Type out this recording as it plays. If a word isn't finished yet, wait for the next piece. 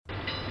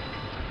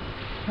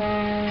Welcome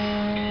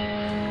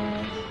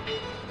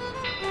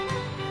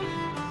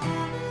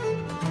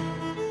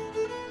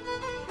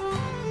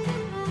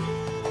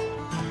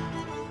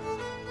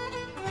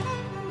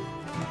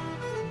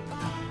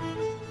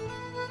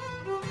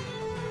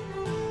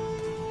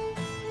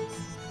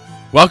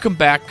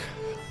back.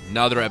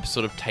 Another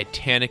episode of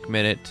Titanic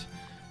Minute,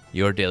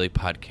 your daily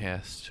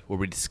podcast where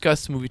we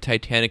discuss the movie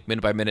Titanic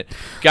minute by minute.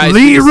 Guys,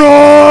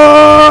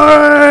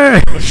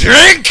 Leroy!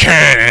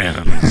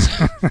 Jenkins!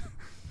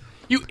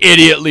 You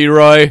idiot,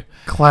 Leroy.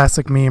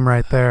 Classic meme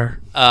right there.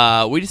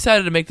 We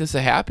decided to make this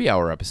a happy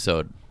hour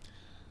episode.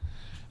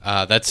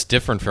 That's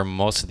different from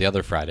most of the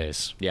other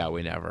Fridays. Yeah,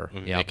 we never.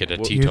 Make it a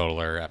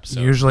teetotaler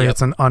episode. Usually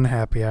it's an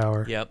unhappy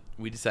hour. Yep,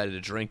 we decided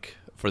to drink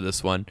for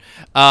this one.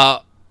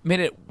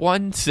 Minute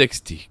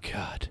 160,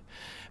 God.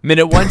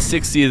 Minute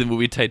 160 of the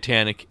movie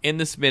Titanic. In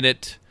this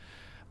minute,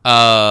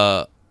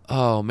 oh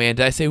man,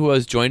 did I say who I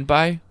was joined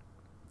by?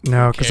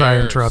 No, because I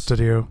interrupted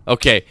you.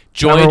 Okay,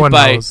 joined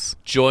by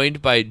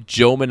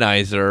Joe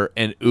Manizer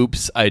and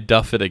Oops, I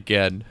Duff It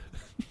Again.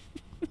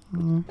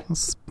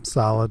 That's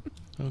solid.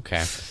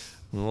 Okay.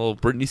 A little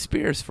Britney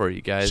Spears for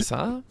you guys,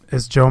 huh?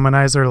 Is Joe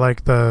Manizer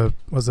like the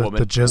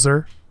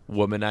Jizzer?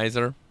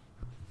 Womanizer.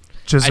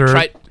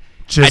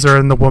 Jizzer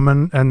and the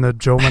woman and the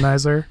Joe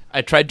Manizer?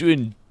 I tried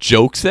doing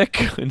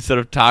jokesick instead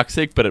of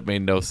toxic, but it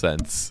made no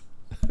sense.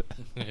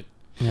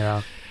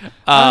 Yeah.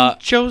 I'm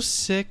Joe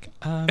sick.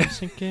 I'm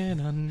sinking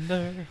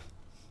under.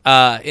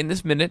 In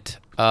this minute,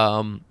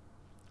 a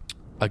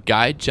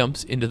guy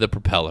jumps into the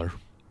propeller.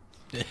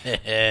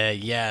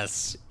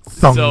 Yes.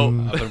 Thumb. So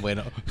Up and wait.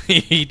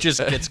 He just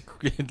gets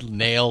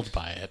nailed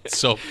by it. It's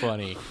so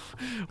funny.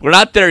 We're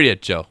not there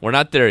yet, Joe. We're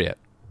not there yet.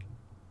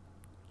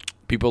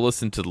 People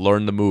listen to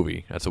learn the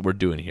movie. That's what we're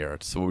doing here.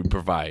 That's what we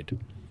provide.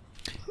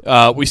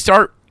 We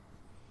start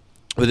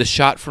with a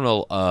shot from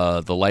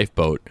the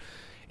lifeboat.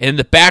 And in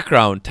the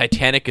background,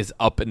 Titanic is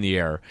up in the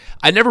air.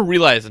 I never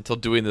realized until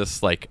doing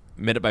this, like,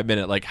 minute by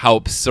minute, like, how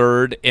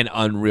absurd and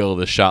unreal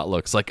the shot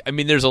looks. Like, I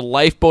mean, there's a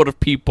lifeboat of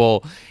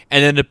people,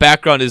 and in the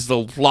background is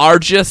the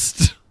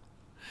largest,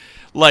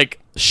 like,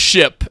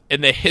 ship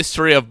in the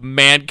history of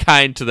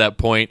mankind to that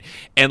point.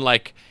 And,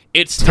 like,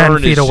 its 10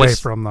 stern feet is away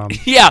just, from them.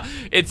 Yeah,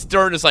 its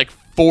stern is, like,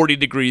 40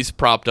 degrees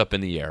propped up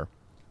in the air.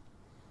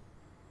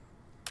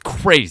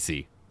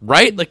 Crazy.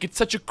 Right? Like, it's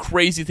such a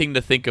crazy thing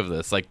to think of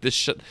this. Like,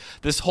 this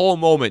whole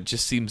moment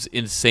just seems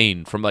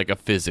insane from, like, a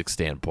physics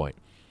standpoint.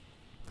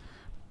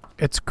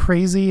 It's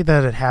crazy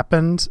that it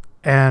happened,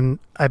 and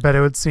I bet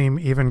it would seem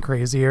even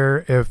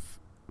crazier if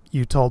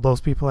you told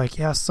those people, like,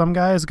 yeah, some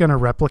guy is going to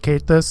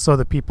replicate this so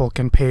that people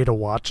can pay to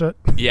watch it.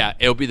 Yeah,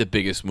 it'll be the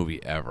biggest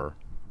movie ever.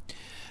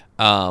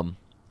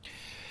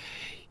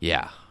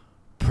 Yeah,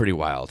 pretty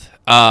wild.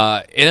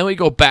 And then we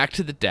go back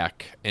to the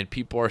deck, and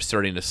people are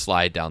starting to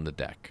slide down the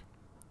deck.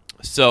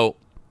 So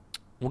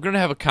we're going to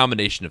have a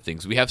combination of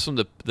things. We have some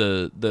of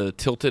the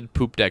tilted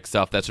poop deck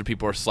stuff. That's where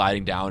people are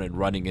sliding down and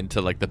running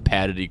into, like, the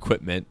padded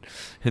equipment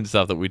and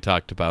stuff that we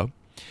talked about.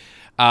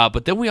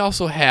 But then we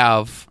also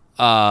have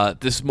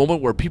this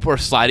moment where people are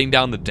sliding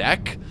down the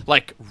deck,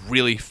 like,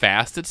 really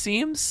fast, it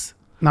seems.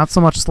 Not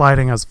so much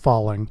sliding as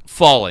falling.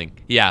 Falling,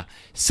 yeah.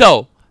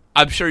 So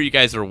I'm sure you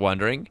guys are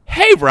wondering,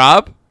 hey,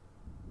 Rob,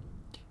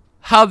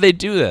 how'd they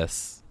do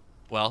this?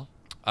 Well,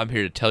 I'm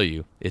here to tell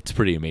you it's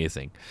pretty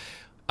amazing.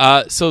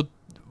 So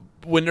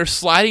when they're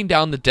sliding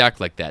down the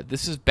deck like that,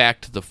 this is back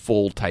to the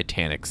full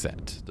Titanic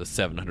set, the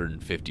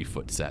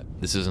 750-foot set.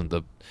 This isn't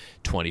the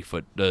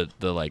 20-foot, the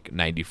like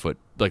 90-foot,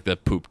 like the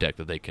poop deck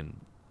that they can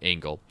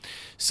angle.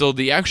 So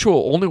the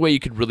actual only way you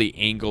could really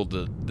angle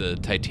the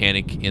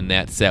Titanic in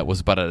that set was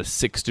about at a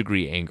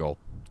 6-degree angle.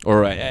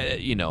 Or,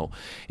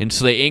 and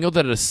so they angled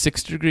it at a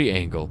 6-degree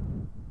angle.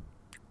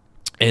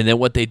 And then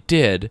what they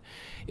did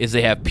is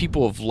they have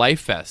people with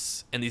life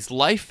vests, and these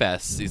life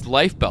vests, these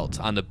life belts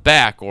on the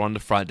back or on the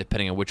front,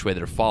 depending on which way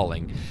they're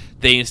falling,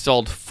 they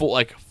installed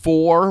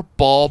 4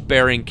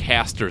 ball-bearing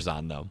casters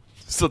on them.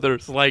 So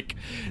there's like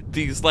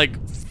these like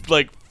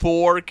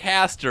 4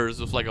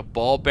 casters with like a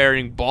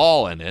ball-bearing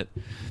ball in it.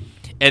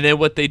 And then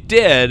what they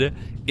did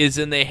is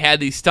then they had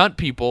these stunt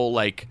people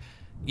like,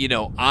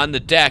 on the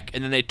deck,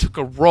 and then they took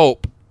a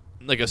rope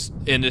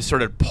and they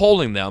started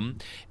pulling them,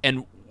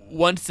 and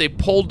once they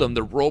pulled them,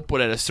 the rope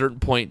would at a certain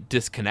point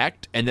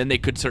disconnect, and then they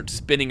could start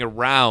spinning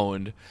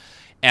around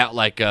at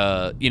like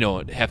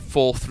have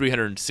full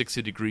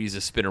 360 degrees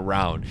to spin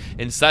around.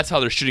 And so that's how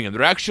they're shooting them.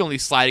 They're actually only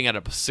sliding at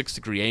a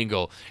 6-degree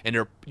angle, and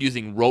they're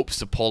using ropes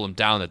to pull them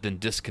down that then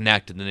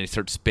disconnect, and then they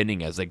start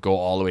spinning as they go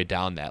all the way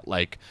down that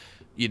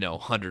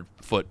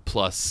 100-foot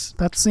plus.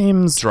 That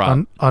seems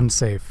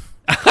unsafe.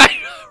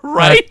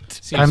 Right?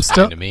 Seems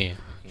fine to me.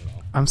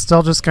 I'm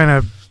still just kind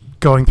of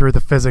going through the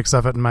physics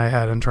of it in my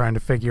head and trying to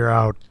figure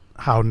out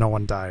how no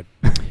one died.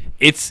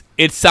 It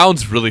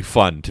sounds really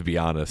fun, to be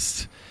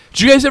honest.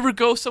 Did you guys ever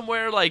go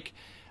somewhere like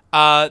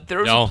there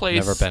was a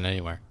place? Never been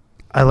anywhere.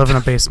 I live in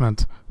a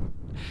basement.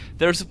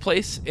 There's a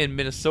place in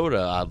Minnesota,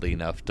 oddly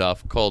enough,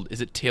 Duff, called, is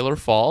it Taylor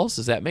Falls?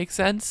 Does that make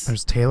sense?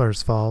 There's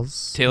Taylor's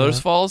Falls. Taylor's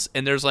Falls,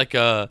 and there's like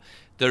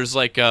there's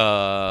like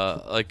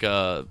a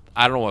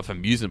I don't know if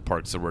amusement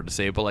park's the word to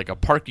say, but like a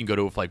park you can go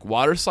to with like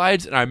water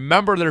slides. And I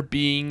remember there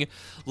being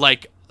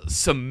like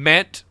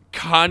cement,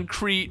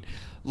 concrete,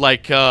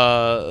 like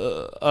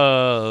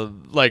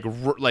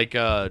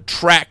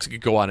tracks you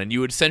could go on, and you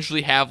would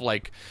essentially have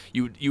like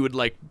you would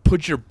like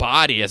put your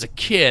body as a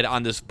kid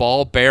on this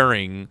ball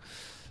bearing,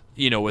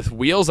 with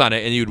wheels on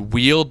it, and you'd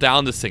wheel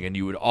down this thing, and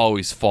you would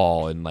always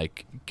fall and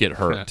like get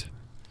hurt.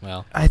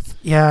 Well, I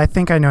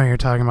think I know what you're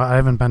talking about. I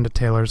haven't been to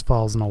Taylor's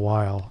Falls in a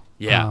while.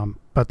 Yeah.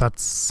 But that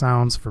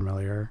sounds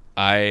familiar.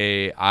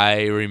 I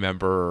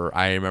remember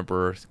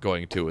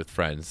going to it with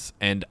friends,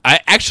 and I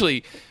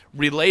actually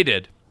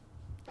related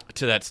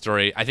to that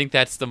story. I think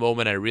that's the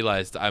moment I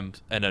realized I'm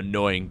an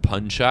annoying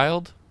pun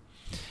child,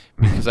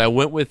 because I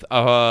went with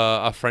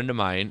a friend of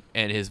mine,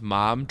 and his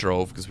mom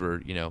drove, because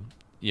we're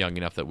young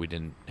enough that we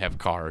didn't have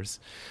cars,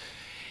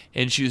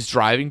 and she was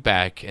driving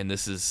back, and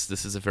this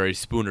is a very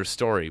Spooner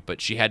story,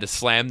 but she had to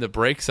slam the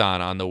brakes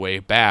on the way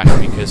back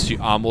because she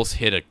almost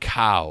hit a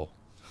cow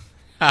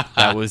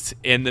that was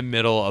in the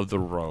middle of the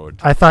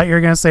road. I thought you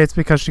were going to say it's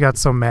because she got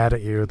so mad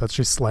at you that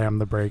she slammed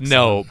the brakes.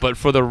 No, but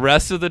for the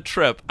rest of the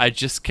trip, I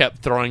just kept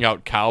throwing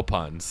out cow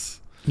puns.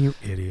 You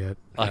idiot.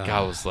 Like,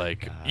 I was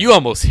like, you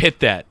almost hit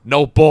that.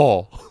 No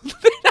bull.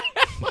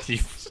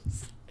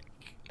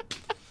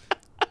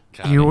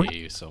 God, I hate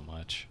you so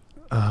much.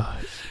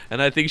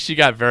 And I think she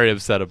got very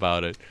upset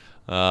about it.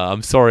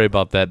 I'm sorry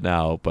about that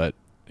now, but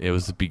it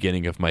was the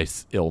beginning of my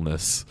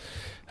illness.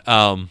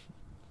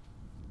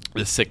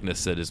 The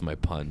sickness that is my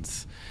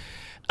puns.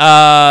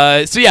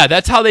 So yeah,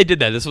 that's how they did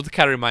that. This is what it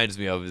kind of reminds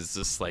me of, is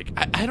just like,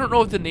 I don't know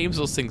what the names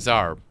of those things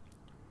are,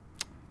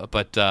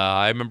 but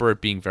I remember it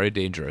being very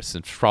dangerous.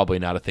 It's probably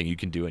not a thing you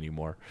can do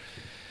anymore.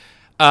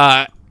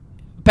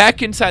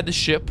 Back inside the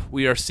ship,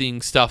 we are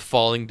seeing stuff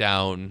falling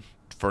down,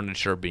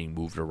 furniture being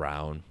moved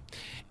around.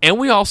 And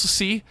we also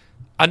see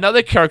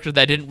another character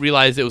that I didn't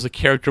realize it was a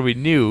character we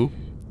knew.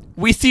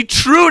 We see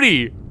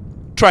Trudy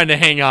trying to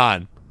hang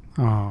on.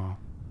 Oh,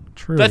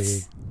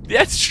 Trudy.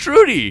 That's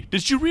Trudy.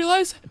 Did you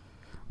realize that?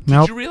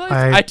 Nope. Did you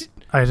realize?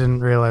 I didn't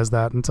realize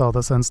that until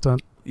this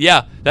instant.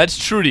 Yeah, that's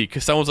Trudy,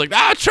 because someone's like,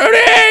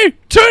 Trudy!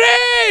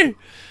 Trudy!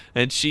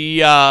 And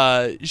she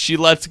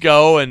lets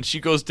go, and she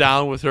goes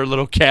down with her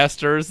little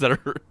casters that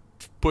are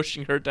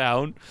pushing her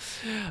down.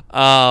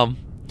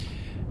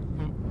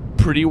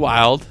 Pretty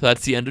wild.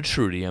 That's the end of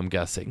Trudy, I'm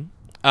guessing.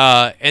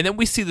 And then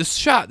we see this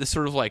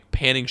sort of like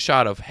panning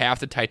shot of half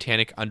the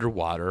Titanic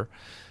underwater.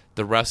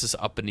 The rest is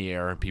up in the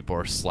air, and people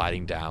are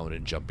sliding down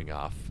and jumping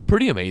off.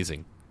 Pretty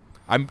amazing.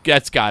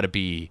 That's got to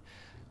be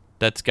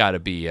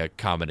a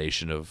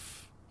combination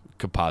of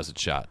composite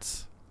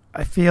shots.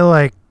 I feel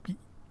like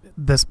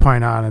this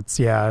point on,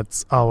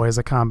 it's always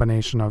a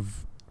combination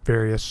of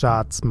various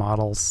shots,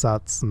 models,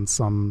 sets, and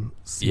some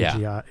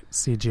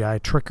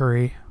CGI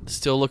trickery.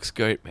 Still looks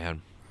great,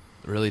 man.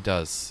 It really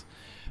does.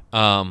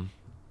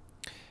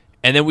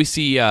 And then we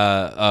see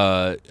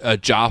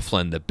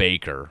Jofflin, the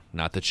baker,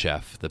 not the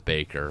chef, the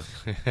baker.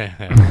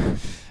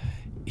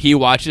 He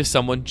watches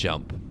someone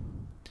jump,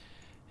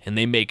 and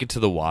they make it to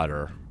the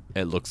water,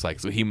 it looks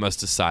like. So he must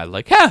decide,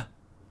 like,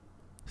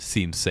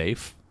 seems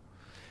safe.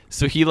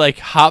 So he, like,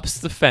 hops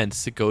the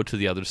fence to go to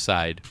the other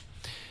side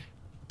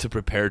to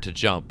prepare to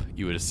jump,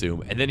 you would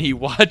assume. And then he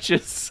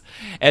watches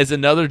as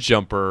another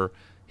jumper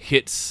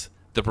hits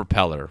the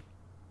propeller.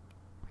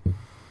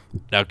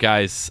 Now,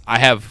 guys, I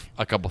have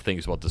a couple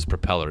things about this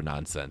propeller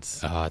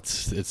nonsense. Oh,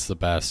 it's the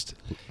best.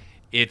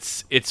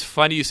 It's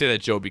funny you say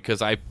that, Joe,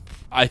 because I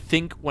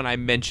think when I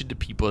mentioned to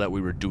people that we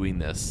were doing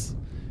this,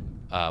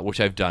 which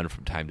I've done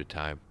from time to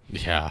time,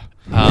 Yeah.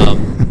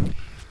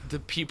 the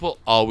people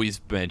always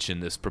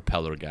mention this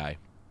propeller guy.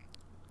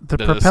 The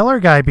propeller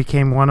guy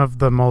became one of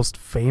the most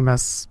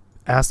famous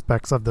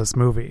aspects of this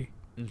movie,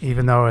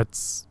 even though it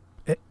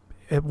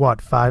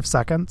 5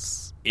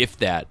 seconds? If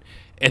that.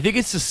 I think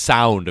it's the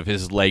sound of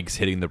his legs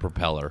hitting the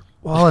propeller.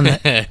 Well, and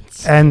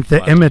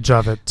the image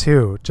of it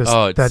too.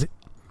 It's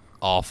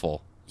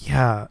awful.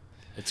 Yeah,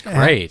 it's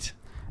great.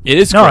 It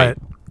is great.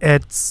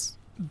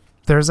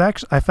 There's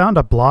actually, I found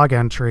a blog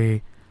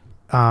entry.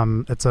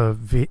 It's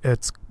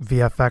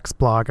VFX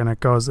blog, and it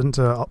goes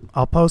into.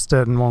 I'll post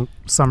it and won't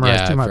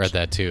summarize too much. I've read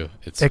that too.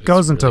 It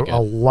goes into a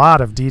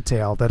lot of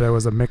detail. That it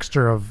was a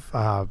mixture of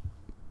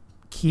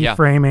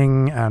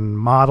keyframing and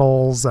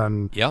models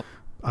and. Yep.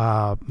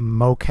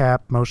 Mocap,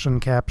 motion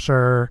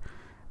capture,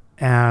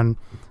 and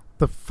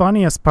the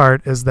funniest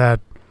part is that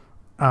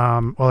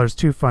there's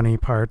two funny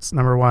parts.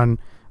 Number one,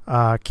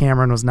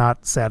 Cameron was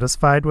not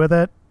satisfied with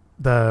it.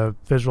 The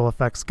visual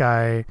effects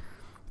guy,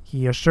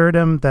 he assured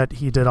him that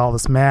he did all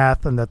this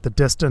math and that the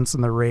distance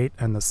and the rate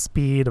and the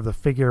speed of the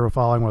figure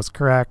falling was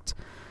correct,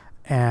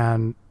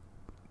 and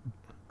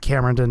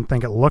Cameron didn't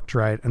think it looked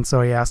right, and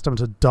so he asked him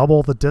to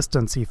double the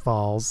distance he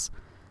falls,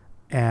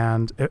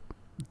 and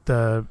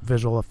the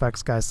visual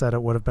effects guy said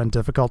it would have been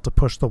difficult to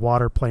push the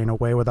water plane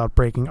away without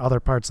breaking other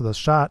parts of the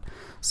shot.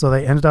 So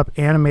they ended up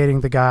animating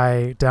the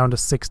guy down to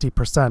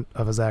 60%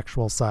 of his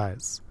actual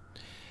size.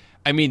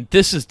 I mean,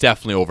 this is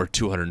definitely over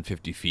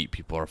 250 feet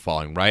people are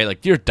falling, right?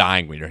 Like, you're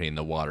dying when you're hitting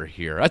the water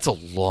here. That's a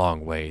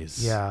long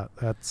ways. Yeah,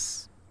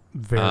 that's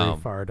very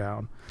far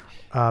down.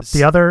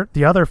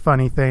 The other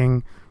funny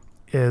thing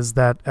is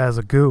that as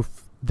a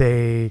goof,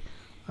 they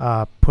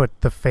put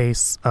the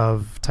face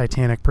of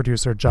Titanic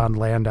producer John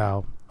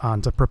Landau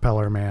onto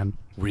Propeller Man.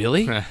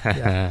 Really?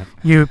 Yeah.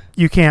 You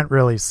can't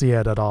really see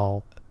it at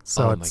all.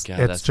 So Oh it's my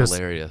God, it's that's just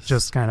hilarious.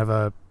 just kind of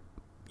a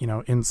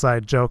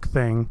inside joke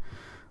thing.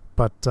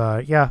 But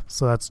yeah,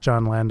 so that's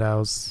John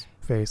Landau's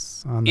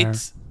face on there.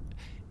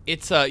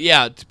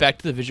 It's back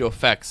to the visual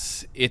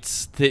effects.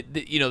 It's they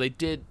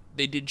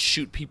did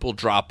shoot people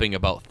dropping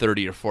about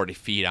 30 or 40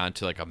 feet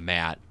onto like a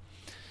mat.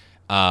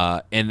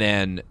 And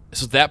then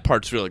so that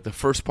part's real, like the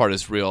first part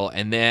is real,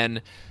 and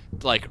then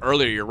like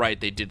earlier you're right,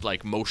 they did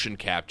like motion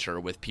capture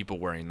with people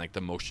wearing like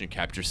the motion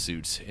capture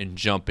suits and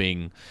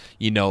jumping,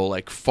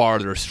 like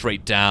farther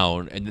straight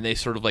down, and then they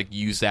sort of like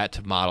use that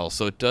to model.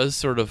 So it does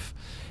sort of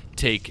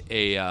take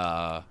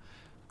a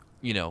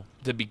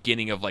the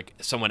beginning of like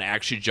someone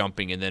actually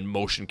jumping and then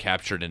motion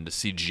captured into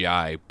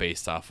CGI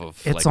based off of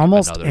It's like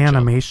almost another jump.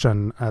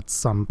 animation at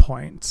some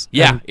point.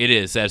 Yeah, And it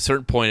is. At a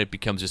certain point it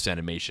becomes just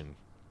animation.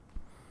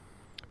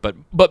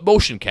 But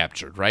motion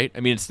captured, right? I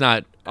mean, it's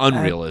not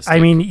unrealistic. I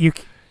mean, you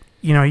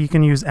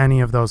can use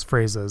any of those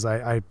phrases.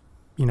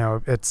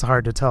 It's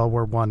hard to tell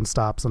where one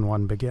stops and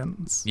one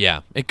begins.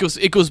 yeah, it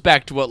goes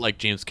back to what like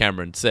James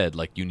Cameron said,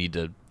 like you need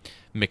to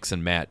mix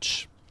and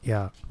match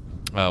Yeah.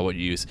 what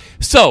you use.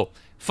 So,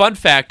 fun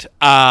fact,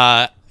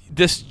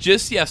 this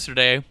just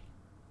yesterday,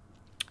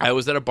 I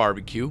was at a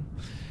barbecue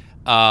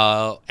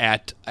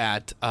at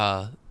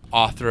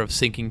author of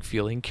Sinking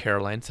Feeling,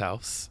 Caroline's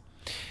house.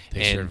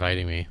 Thanks And- for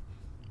inviting me.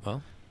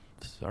 Well,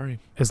 sorry.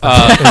 Is the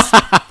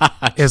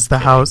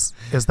house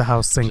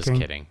sinking?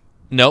 Just kidding.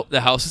 No, the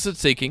house isn't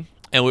sinking,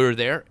 and we were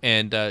there,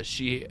 and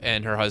she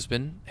and her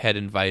husband had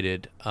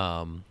invited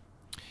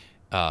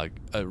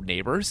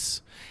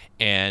neighbors,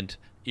 and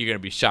you're gonna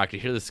be shocked to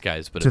hear this,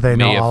 guys, but Do it they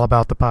may know have, all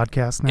about the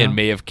podcast now? it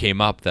may have came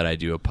up that I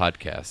do a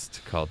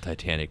podcast called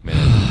Titanic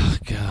Minute. Oh,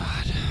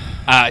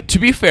 God. To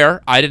be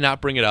fair, I did not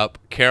bring it up.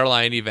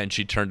 Caroline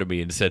eventually turned to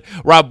me and said,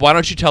 "Rob, why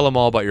don't you tell them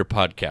all about your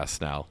podcast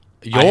now?"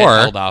 I had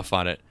held off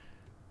on it.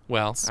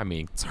 Well, I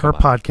mean, It's her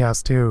come on.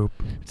 podcast too.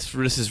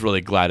 This is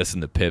really Gladys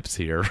and the Pips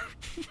here.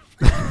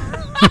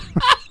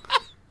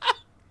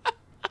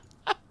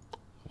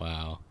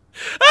 Wow.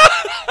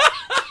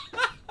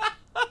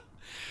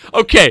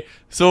 Okay,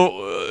 so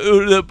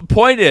the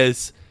point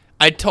is,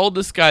 I told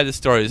this guy the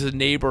story. This is a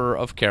neighbor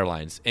of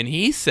Caroline's, and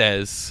he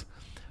says,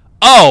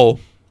 "Oh,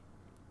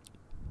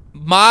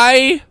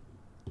 my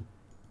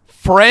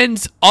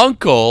friend's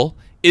uncle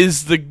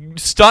is the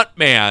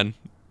stuntman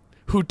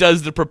who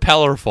does the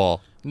propeller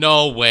fall."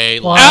 No way.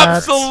 What?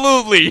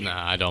 Absolutely.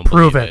 Nah, I don't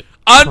Prove believe it.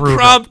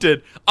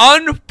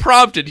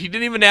 Unprompted. He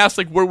didn't even ask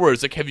like where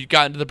words. Like, have you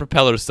gotten to the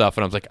propeller stuff?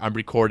 And I was like, I'm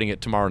recording it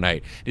tomorrow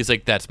night. And he's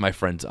like, that's my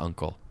friend's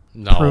uncle.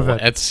 No, Prove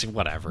it. it's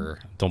whatever.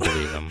 Don't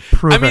believe him.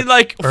 Prove I mean, it,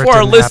 like, or it for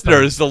our didn't happen.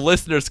 listeners, the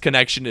listeners'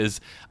 connection is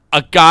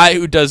a guy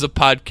who does a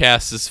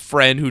podcast, his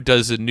friend who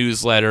does a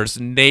newsletter's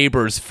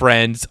neighbor's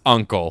friend's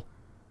uncle.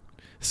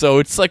 So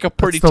it's like a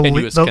pretty It's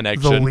tenuous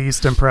connection. The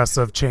least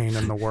impressive chain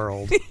in the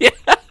world.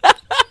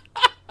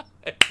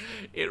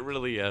 It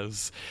really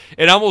is.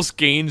 It almost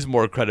gains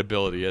more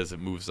credibility as it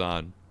moves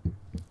on.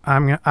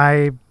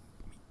 I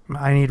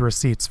need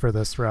receipts for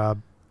this,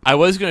 Rob. I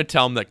was going to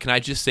tell him that, can I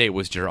just say it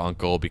was your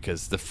uncle,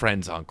 because the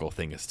friend's uncle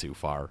thing is too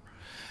far.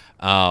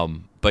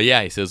 But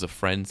yeah, he says a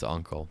friend's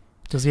uncle.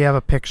 Does he have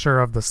a picture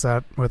of the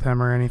set with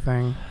him or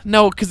anything?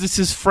 No, because it's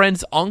his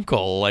friend's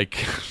uncle.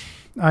 Like,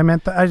 I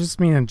just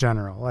mean in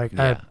general. Like,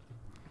 yeah.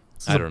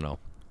 I don't know.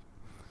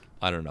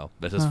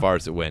 That's as far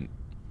as it went.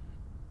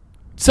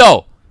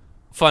 So,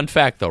 fun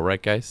fact though,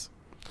 right, guys?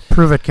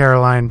 prove it,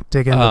 Caroline.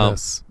 Dig into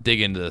this.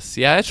 Dig into this.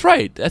 Yeah, that's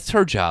right. That's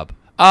her job.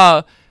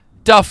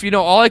 Duff,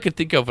 all I could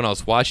think of when I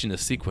was watching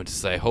this sequence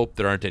is I hope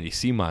there aren't any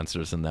sea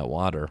monsters in that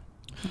water.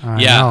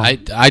 I know.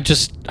 I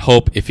just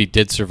hope if he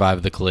did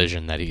survive the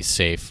collision that he's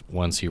safe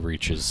once he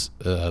reaches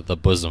the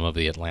bosom of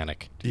the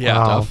Atlantic. Yeah,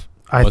 Wow. Duff.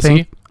 I Was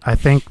think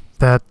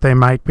that they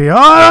might be.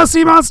 Oh,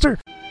 sea monster!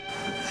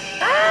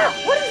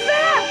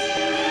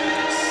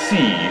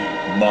 Sea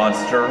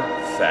Monster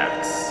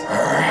Facts.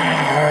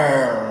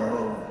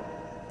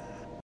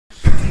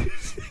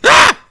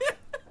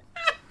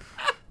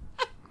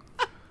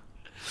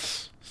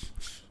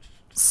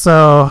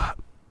 So,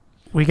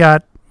 we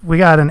got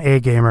an A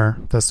gamer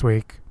this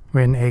week.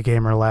 We had an A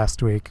gamer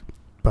last week,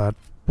 but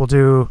we'll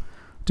do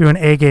an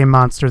A game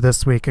monster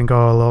this week and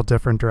go a little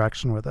different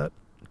direction with it.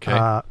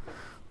 Okay.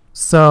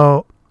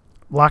 So,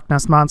 Loch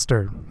Ness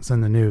Monster is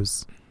in the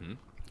news.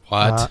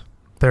 What?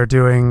 They're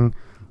doing.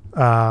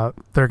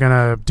 They're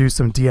gonna do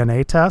some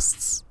DNA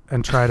tests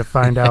and try to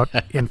find out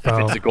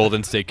info. It's a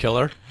Golden State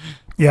Killer.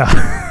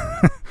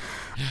 Yeah.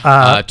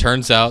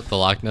 Turns out the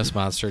Loch Ness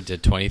Monster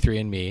did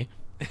 23andMe.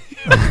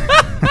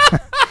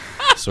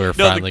 So we're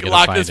No, finally the going to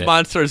Loch find Ness it.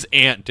 Monster's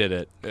aunt did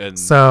it. And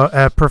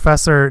So,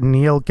 Professor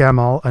Neil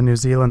Gemmell, a New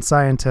Zealand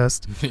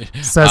scientist,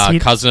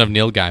 says Cousin of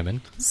Neil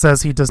Gaiman.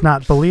 says he does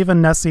not believe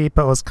in Nessie,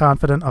 but was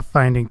confident of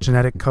finding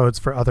genetic codes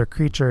for other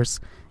creatures.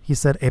 He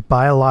said a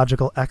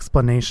biological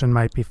explanation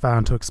might be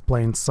found to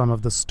explain some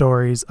of the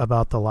stories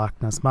about the Loch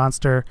Ness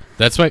Monster.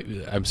 That's why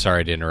I'm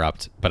sorry to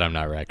interrupt, but I'm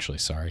not actually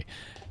sorry.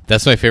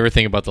 That's my favorite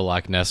thing about the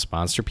Loch Ness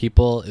Monster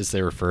people is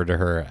they refer to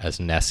her as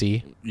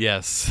Nessie,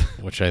 yes.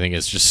 which I think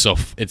is just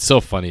it's so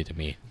funny to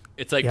me.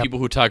 It's like Yep. people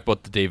who talk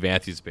about the Dave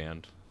Matthews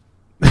Band.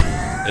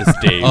 As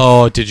Dave.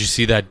 Oh, did you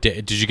see that?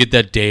 Did you get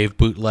that Dave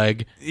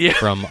bootleg Yeah.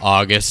 from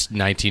August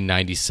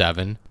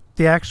 1997?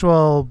 The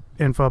actual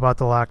info about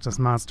the Loch Ness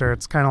Monster,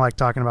 it's kind of like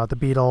talking about the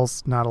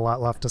Beatles, not a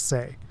lot left to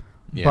say.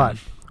 Yeah.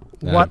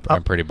 But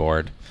I'm pretty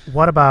bored.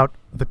 what about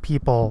the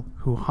people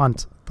who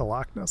hunt the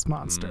Loch Ness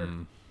Monster?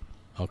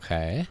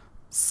 Okay.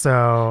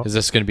 So Is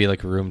this going to be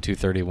like a Room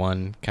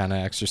 231 kind of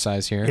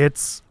exercise here?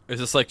 it's Is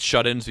this like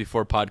shut-ins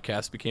before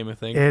podcasts became a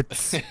thing?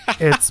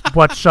 it's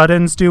what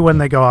shut-ins do when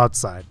they go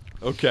outside.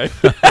 Okay.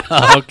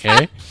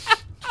 Okay.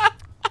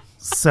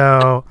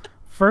 So,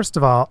 first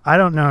of all, I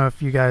don't know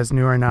if you guys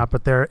knew or not,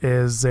 but there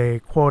is a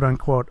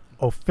quote-unquote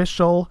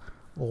official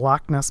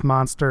Loch Ness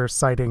Monster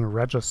sighting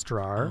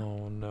registrar.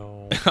 Oh,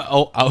 no.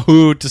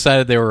 Who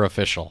decided they were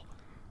official?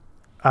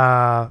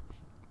 Well,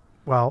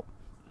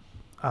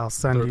 I'll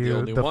send They're the you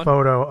only the one?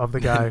 photo of the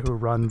guy who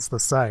runs the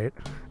site.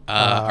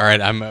 All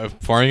right, I'm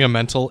forming a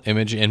mental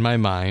image in my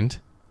mind.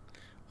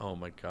 Oh,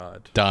 my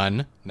God.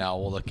 Done. Now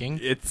we're looking.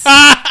 It's...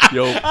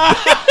 Yo.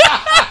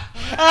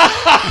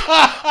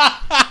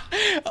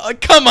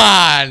 Come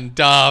on,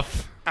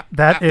 Duff.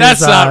 That is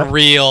That's not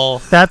real.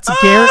 That's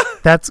Gary.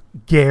 That's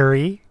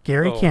Gary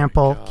Oh my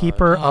Campbell, God.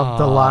 keeper of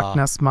the Loch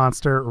Ness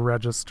Monster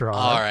registrar.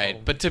 All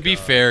right, but to be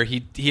fair,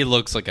 he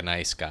looks like a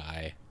nice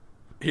guy.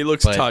 He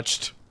looks But-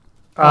 touched.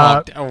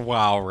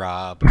 Wow,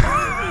 Rob.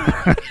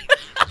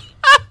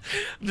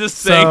 Just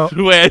saying So-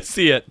 the way I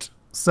see it.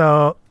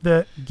 So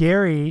the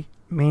Gary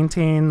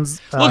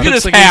maintains. Look at looks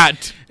his like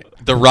hat.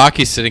 The rock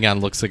he's sitting on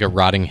looks like a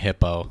rotting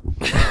hippo.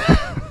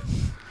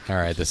 All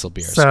right, this will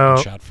be our So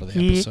screenshot for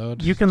the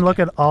episode. you can look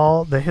at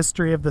all the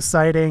history of the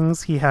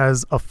sightings. He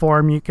has a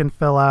form you can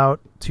fill out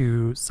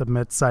to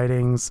submit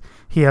sightings.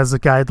 He has the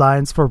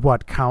guidelines for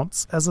what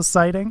counts as a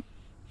sighting.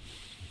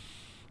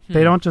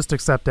 They don't just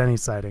accept any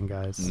sighting,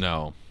 guys.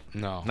 No.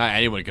 No. Not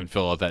anyone can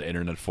fill out that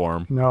internet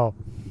form. No,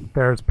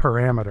 there's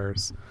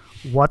parameters.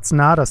 What's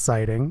not a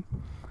sighting?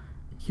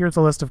 Here's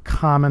a list of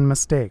common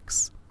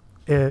mistakes.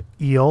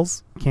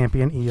 Eels, can't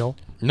be an eel.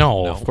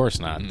 No, No. of course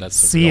not.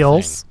 That's a real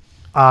thing. Seals,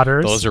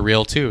 otters, Those are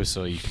real too,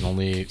 so you can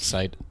only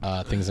cite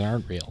things that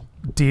aren't real.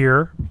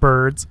 deer,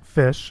 birds,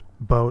 fish,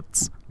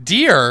 boats.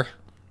 Deer.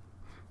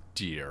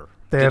 Dear.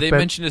 They Did have they been-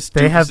 mention his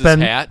they have doofus's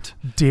been- hat?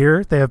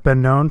 Deer, they have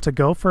been known to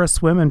go for a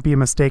swim and be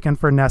mistaken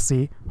for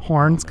Nessie.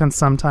 Horns can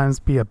sometimes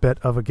be a bit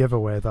of a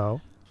giveaway,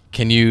 though.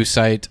 Can you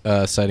cite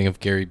a sighting of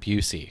Gary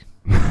Busey?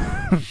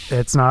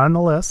 It's not on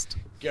the list.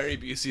 Gary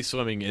Busey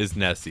swimming is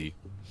Nessie.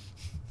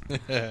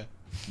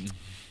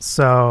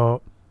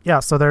 So, yeah,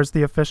 so there's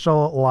the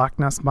official Loch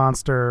Ness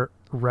Monster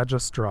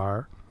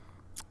registrar.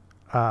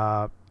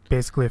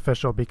 Basically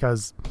official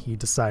because he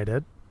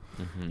decided.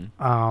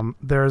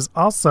 There's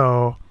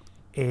also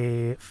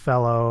a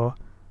fellow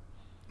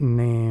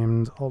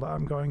named, hold on,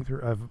 I'm going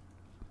through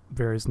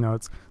various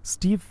notes.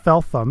 Steve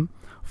Feltham,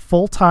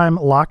 full-time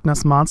Loch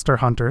Ness Monster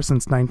hunter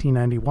since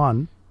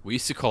 1991. We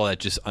used to call that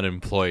just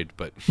unemployed,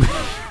 but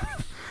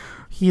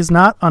He's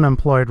not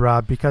unemployed,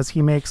 Rob, because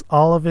he makes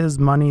all of his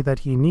money that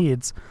he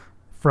needs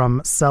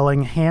from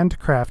selling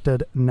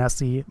handcrafted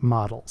Nessie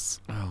models.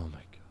 oh my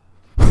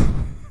god.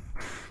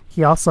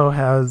 He also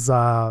has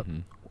a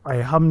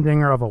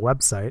humdinger of a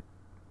website.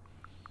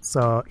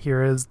 So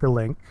here is the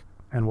link,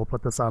 and we'll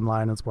put this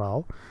online as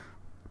well.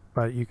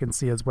 But you can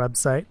see his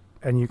website,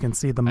 and you can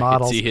see the I can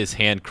models. see his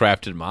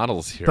handcrafted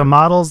models here. The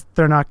models,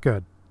 they're not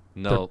good.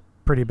 They're no,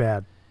 pretty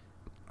bad.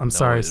 I'm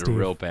sorry, they're Steve.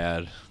 real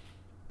bad.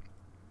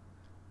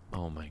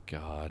 Oh my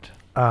god.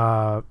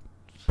 But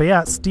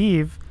yeah,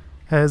 Steve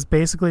has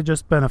basically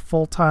just been a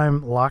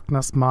full-time Loch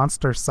Ness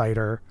Monster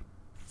sighter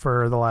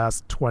for the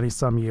last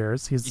 20-some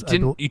years. He's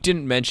You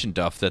didn't mention,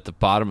 Duff, that at the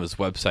bottom of his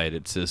website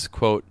it says,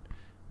 quote,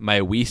 "My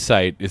Wii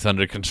site is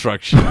under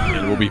construction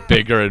and will be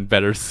bigger and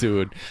better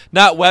soon."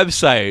 Not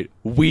website,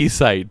 Wii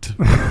site.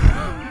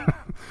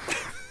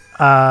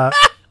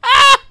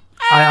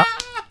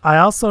 I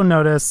also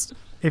noticed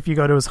if you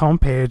go to his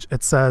homepage,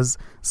 it says,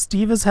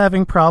 Steve is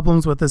having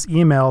problems with his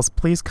emails.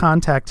 Please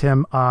contact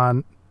him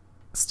on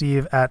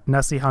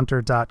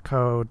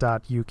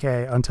steve@nessiehunter.co.uk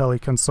until he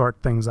can sort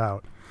things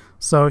out.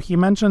 So he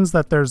mentions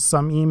that there's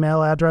some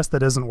email address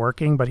that isn't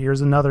working, but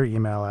here's another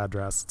email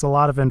address. It's a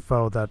lot of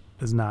info that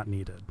is not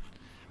needed.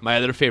 My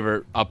other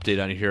favorite update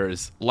on here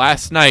is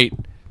last night,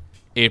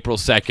 April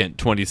 2nd,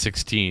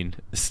 2016,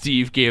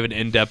 Steve gave an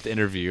in-depth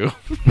interview.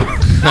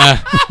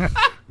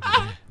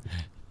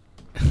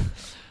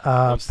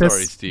 I'm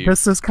sorry, Steve.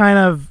 This is kind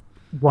of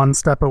one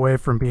step away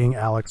from being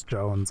Alex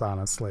Jones,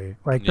 honestly.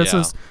 Like this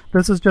Yeah.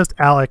 is just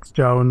Alex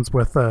Jones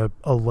with a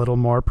little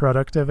more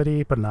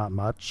productivity, but not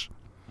much.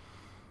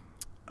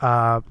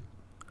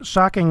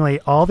 Shockingly,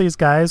 all these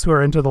guys who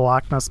are into the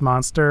Loch Ness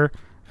Monster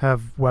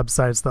have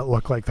websites that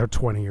look like they're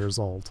 20 years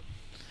old.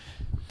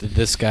 Did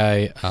this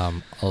guy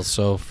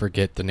also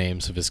forget the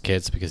names of his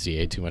kids because he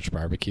ate too much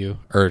barbecue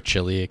or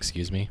chili?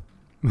 Excuse me.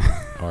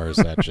 Or is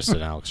that just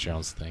an Alex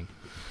Jones thing?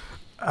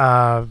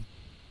 I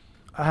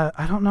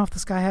don't know if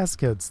this guy has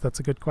kids. That's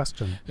a good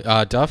question.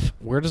 Duff,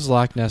 where does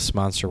Loch Ness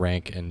Monster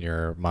rank in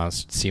your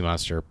sea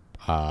monster,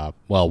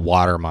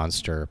 water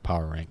monster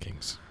power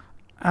rankings?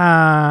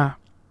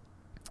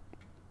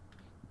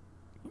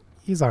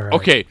 He's all right.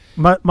 Okay,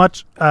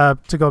 Much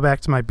to go back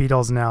to my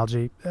Beatles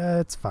analogy,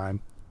 it's fine.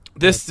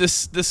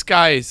 this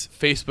guy's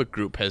Facebook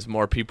group has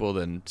more people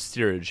than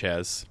Steerage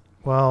has.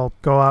 Well,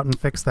 go out and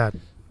fix that.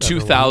 everyone.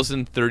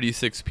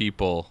 2,036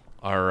 people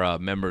are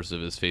members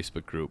of his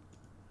Facebook group.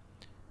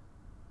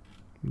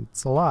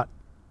 It's a lot.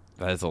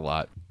 That is a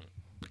lot.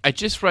 I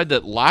just read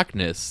that Loch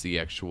Ness, the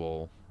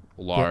actual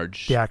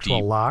large, The actual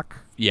deep- lock.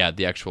 yeah,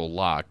 the actual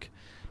loch,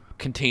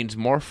 contains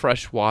more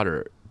fresh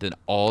water than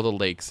all the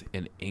lakes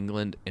in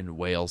England and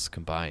Wales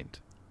combined.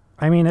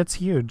 I mean, it's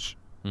huge.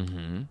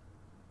 Mm-hmm.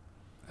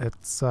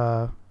 It's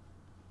that's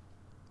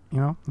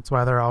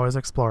why they're always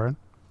exploring.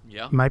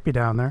 Yeah. Might be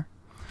down there.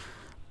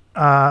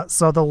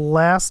 So the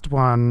last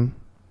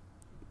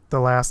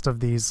of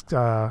these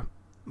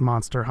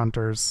monster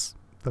hunters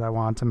that I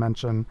want to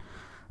mention,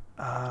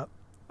 I've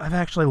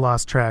actually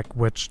lost track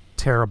which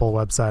terrible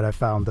website I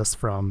found this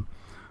from,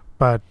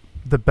 but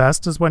the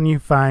best is when you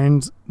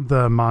find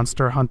the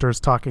monster hunters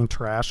talking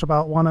trash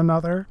about one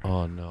another.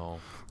 Oh no.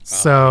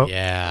 So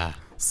Yeah.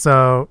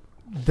 So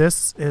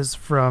this is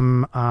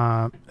from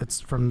it's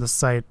from the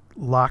site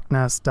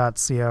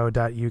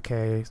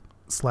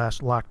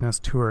lochness.co.uk/Loch Ness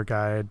Tour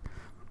Guide.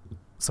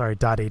 Sorry,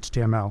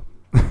 .html.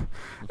 And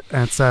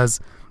it says,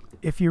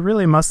 if you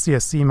really must see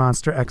a sea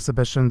monster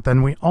exhibition,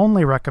 then we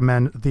only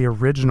recommend the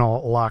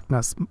original Loch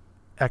Ness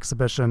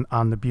exhibition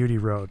on the Beauty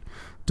Road.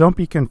 Don't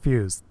be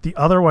confused. The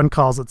other one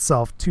calls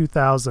itself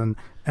 2000,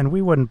 and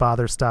we wouldn't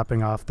bother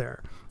stopping off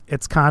there.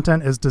 Its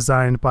content is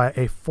designed by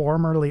a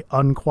formerly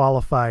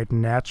unqualified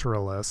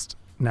naturalist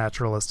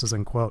is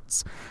in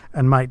quotes,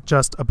 and might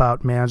just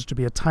about manage to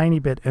be a tiny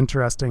bit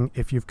interesting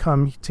if you've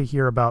come to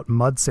hear about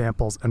mud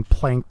samples and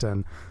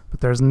plankton,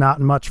 but there's not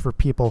much for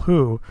people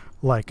who,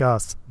 like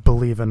us,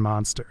 believe in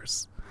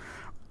monsters.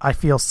 I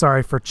feel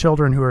sorry for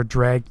children who are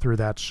dragged through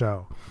that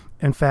show.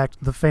 In fact,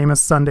 the famous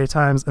Sunday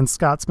Times and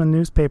Scotsman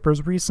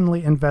newspapers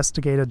recently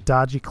investigated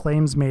dodgy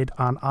claims made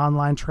on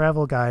online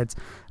travel guides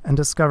and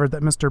discovered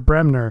that Mr.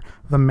 Bremner,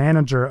 the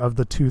manager of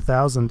the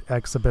 2000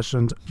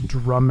 exhibition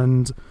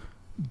Drummond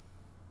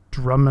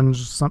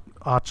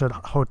Orchard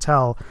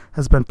Hotel,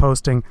 has been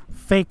posting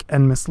fake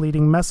and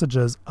misleading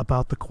messages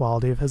about the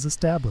quality of his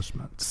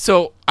establishment.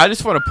 So I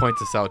just want to point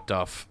this out,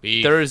 Duff.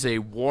 Beef. There is a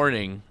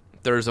warning.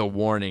 There's a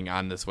warning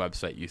on this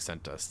website you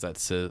sent us that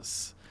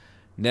says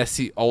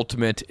Nessie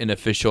Ultimate and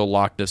official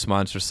Loch Ness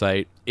Monster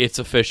site. It's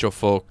official,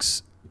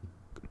 folks.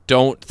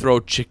 Don't throw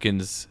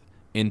chickens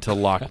into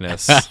Loch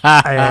Ness.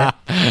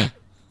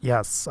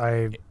 Yes,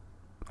 I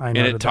And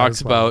noted it that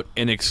talks as well. about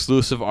an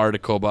exclusive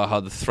article about how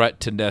the threat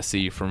to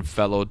Nessie from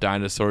fellow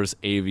dinosaurs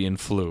avian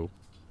flu.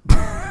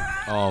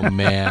 Oh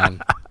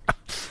man.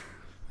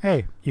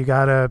 Hey, you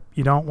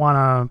don't want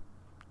to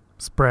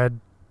spread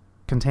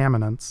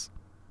contaminants.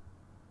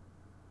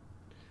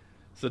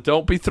 So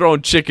don't be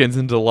throwing chickens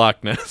into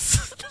Loch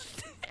Ness.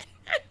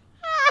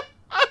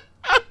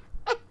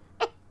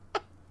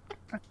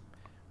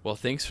 Well,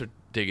 thanks for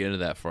digging into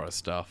that for us,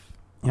 Stuff.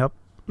 Yep,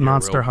 You're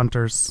monster real-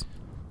 hunters.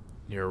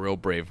 You're a real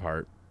brave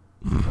heart.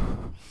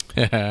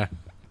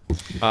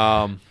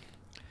 No.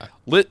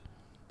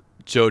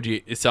 Joe,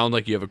 it sounds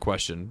like you have a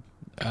question.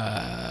 No,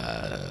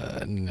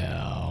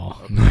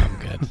 I'm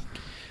good.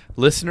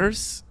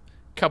 Listeners,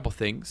 couple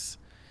things.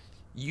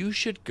 You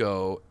should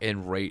go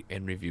and rate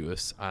and review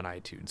us on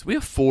iTunes. We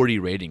have 40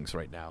 ratings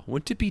right now.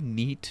 Wouldn't it be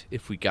neat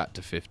if we got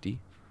to 50?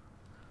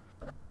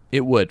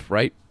 It would,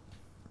 right?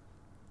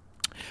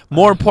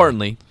 More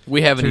importantly,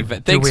 we have an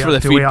event. Thanks for the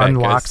do feedback, we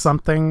unlock guys.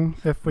 something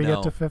if we No,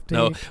 get to 50?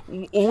 No,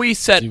 when we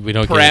set We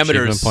don't get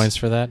achievement parameters. points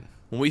for that.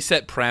 When we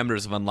set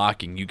parameters of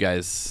unlocking, you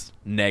guys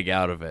neg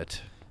out of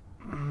it.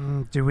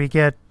 Do we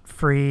get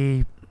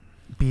free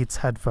Beats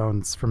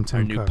headphones from Tim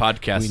Our new Cook?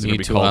 podcast We is going to need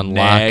be to called unlock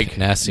Nag,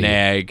 Nessie.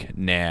 Nag.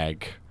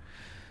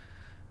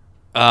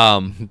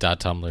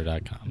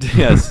 .tumblr.com.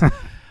 Yes.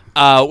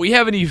 We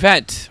have an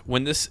event.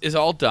 When this is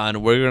all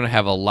done, we're going to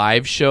have a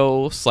live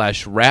show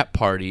 / rap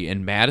party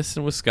in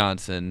Madison,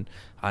 Wisconsin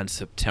on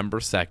September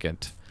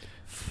 2nd.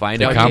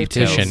 Find The out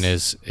competition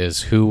details.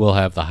 is who will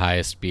have the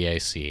highest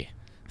BAC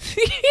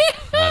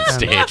on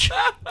stage.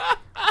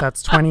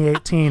 That's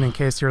 2018 in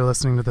case you're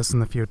listening to this in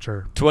the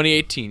future.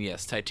 2018,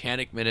 yes.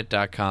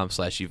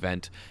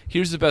 TitanicMinute.com/event.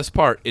 Here's the best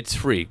part. It's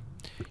free.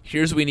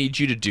 Here's what we need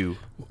you to do.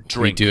 We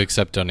Drink. do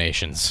accept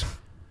donations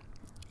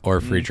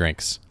or free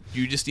drinks.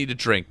 You just need a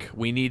drink.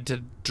 We need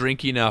to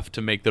drink enough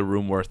to make the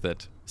room worth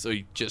it. So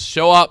you just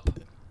show up,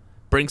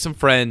 bring some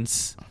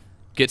friends,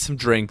 get some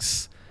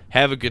drinks,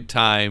 have a good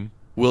time.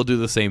 We'll do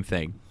the same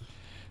thing.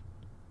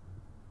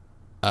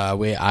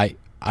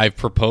 I've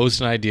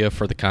proposed an idea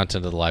for the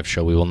content of the live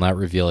show. We will not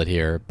reveal it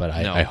here, but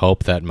No. I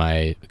hope that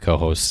my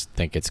co-hosts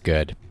think it's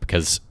good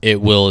because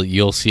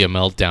you'll see a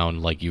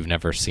meltdown like you've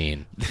never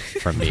seen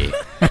from me.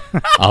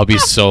 I'll be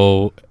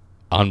so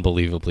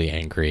unbelievably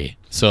angry.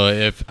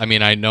 So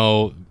I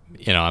know,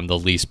 I'm the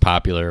least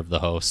popular of the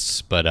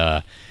hosts,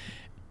 but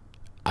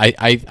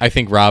I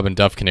think Rob and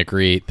Duff can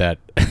agree that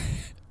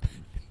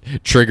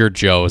Trigger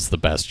Joe is the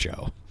best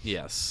Joe.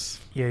 Yes.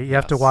 Yeah, you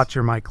have to watch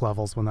your mic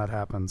levels when that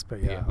happens,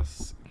 but yeah.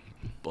 Yes.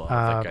 Well,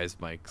 that guy's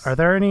mics. Are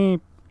there any,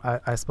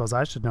 I suppose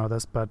I should know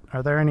this, but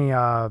are there any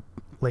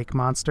lake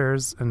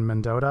monsters in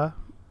Mendota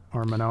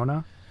or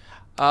Monona?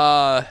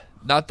 Not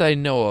that I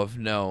know of,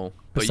 no.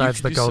 But you Besides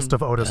could the do ghost some-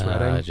 of Otis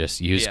Redding?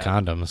 Just use Yeah.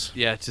 condoms.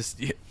 Yeah,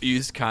 just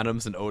use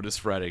condoms and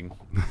Otis Redding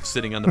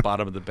sitting on the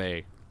bottom of the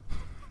bay.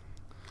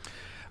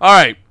 All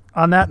right.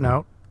 On that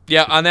note,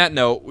 Yeah, on that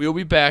note, we'll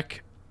be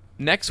back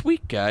next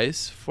week,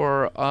 guys,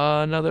 for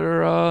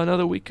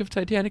another week of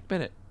Titanic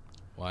Minute.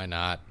 Why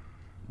not?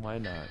 Why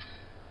not?